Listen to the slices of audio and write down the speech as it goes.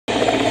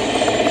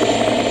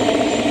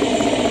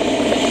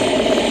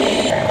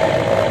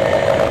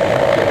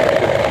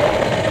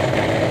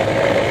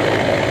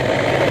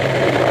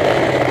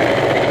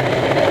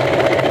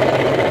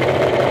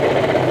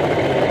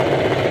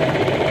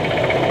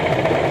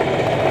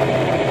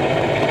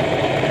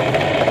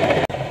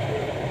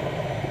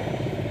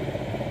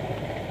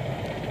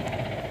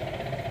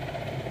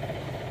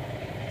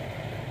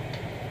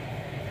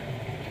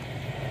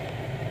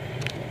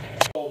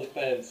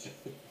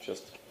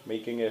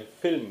making a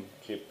film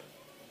clip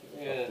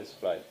of this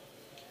flight.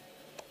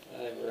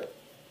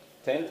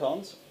 10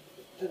 tons?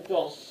 10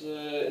 tons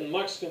in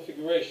max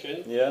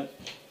configuration. Yeah.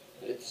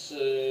 It's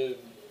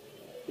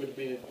could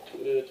be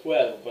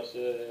 12, but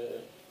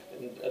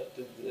at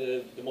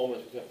the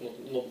moment we have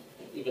not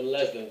even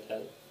less than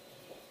 10.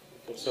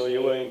 Because, so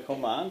you were in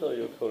command or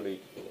your colleague?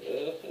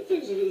 I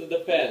think it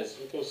depends,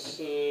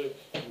 because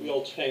we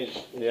all change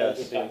from time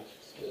to time.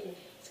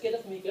 Scared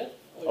of me, yeah?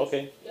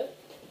 Okay. Yeah.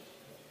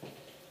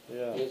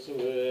 Yeah. So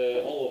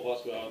all of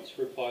us, we are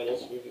 3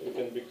 pilots, we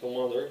can be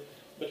commander,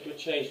 but we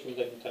change from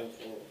time to time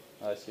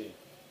for... I see.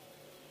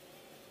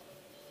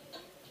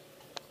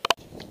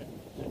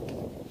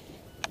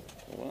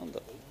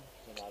 Wonderful.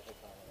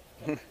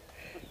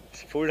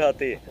 It's Full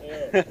HD.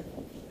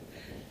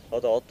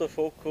 Hat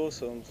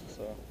Autofokus und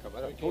so.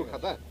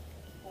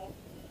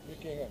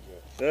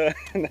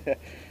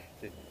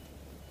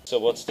 So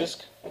what's this?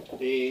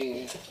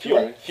 The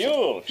Fuel.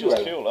 fuel.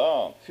 Just fuel.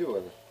 Ah.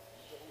 Fuel.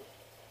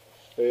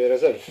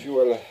 Reserve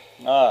fuel.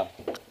 Ah.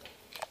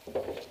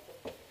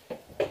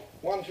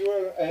 One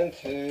fuel and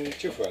two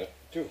fuel.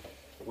 Two.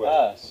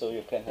 Ah, so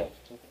you can have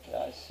two.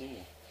 Yeah, I see.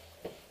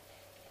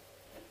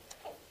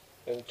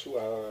 And 2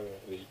 hours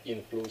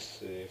in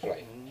plus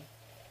flight.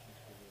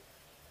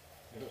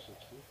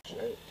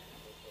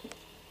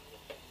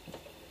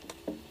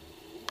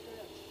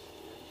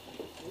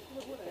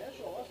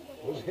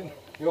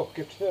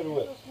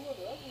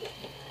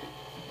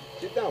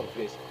 Sit down,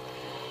 please.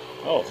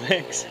 Oh,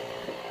 thanks.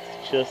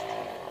 Just.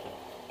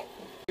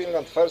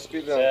 Finland, first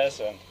Finland.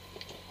 Yes,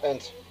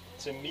 And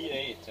it's a Mi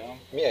 8, huh?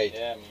 Mi 8.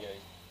 Yeah, Mi 8.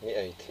 Mi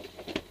 8.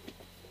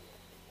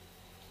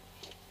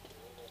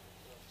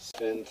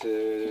 And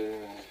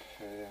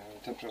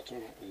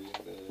temperature.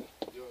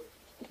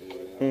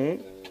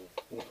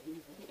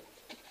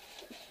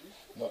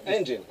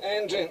 Engine.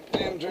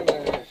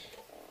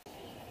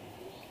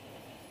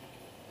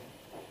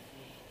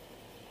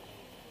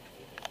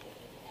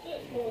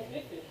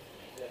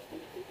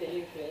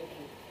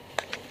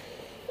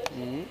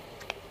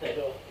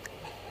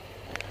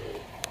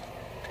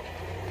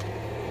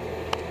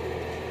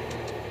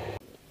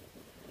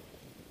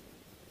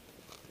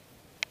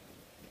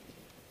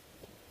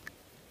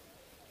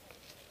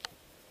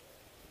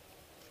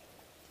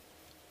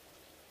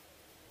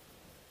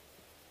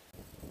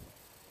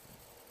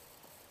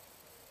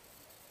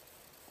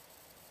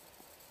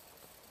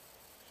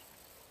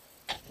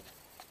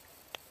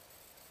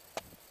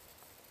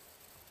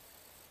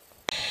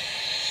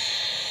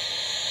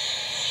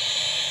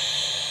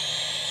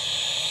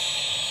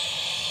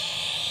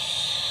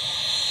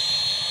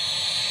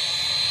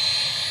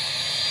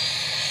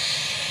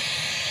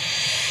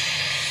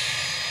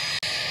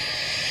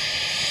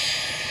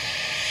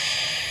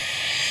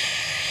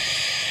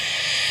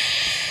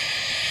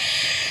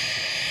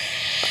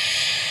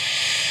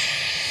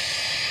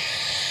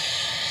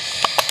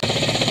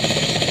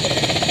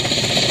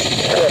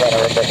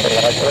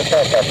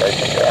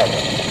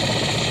 Gracias.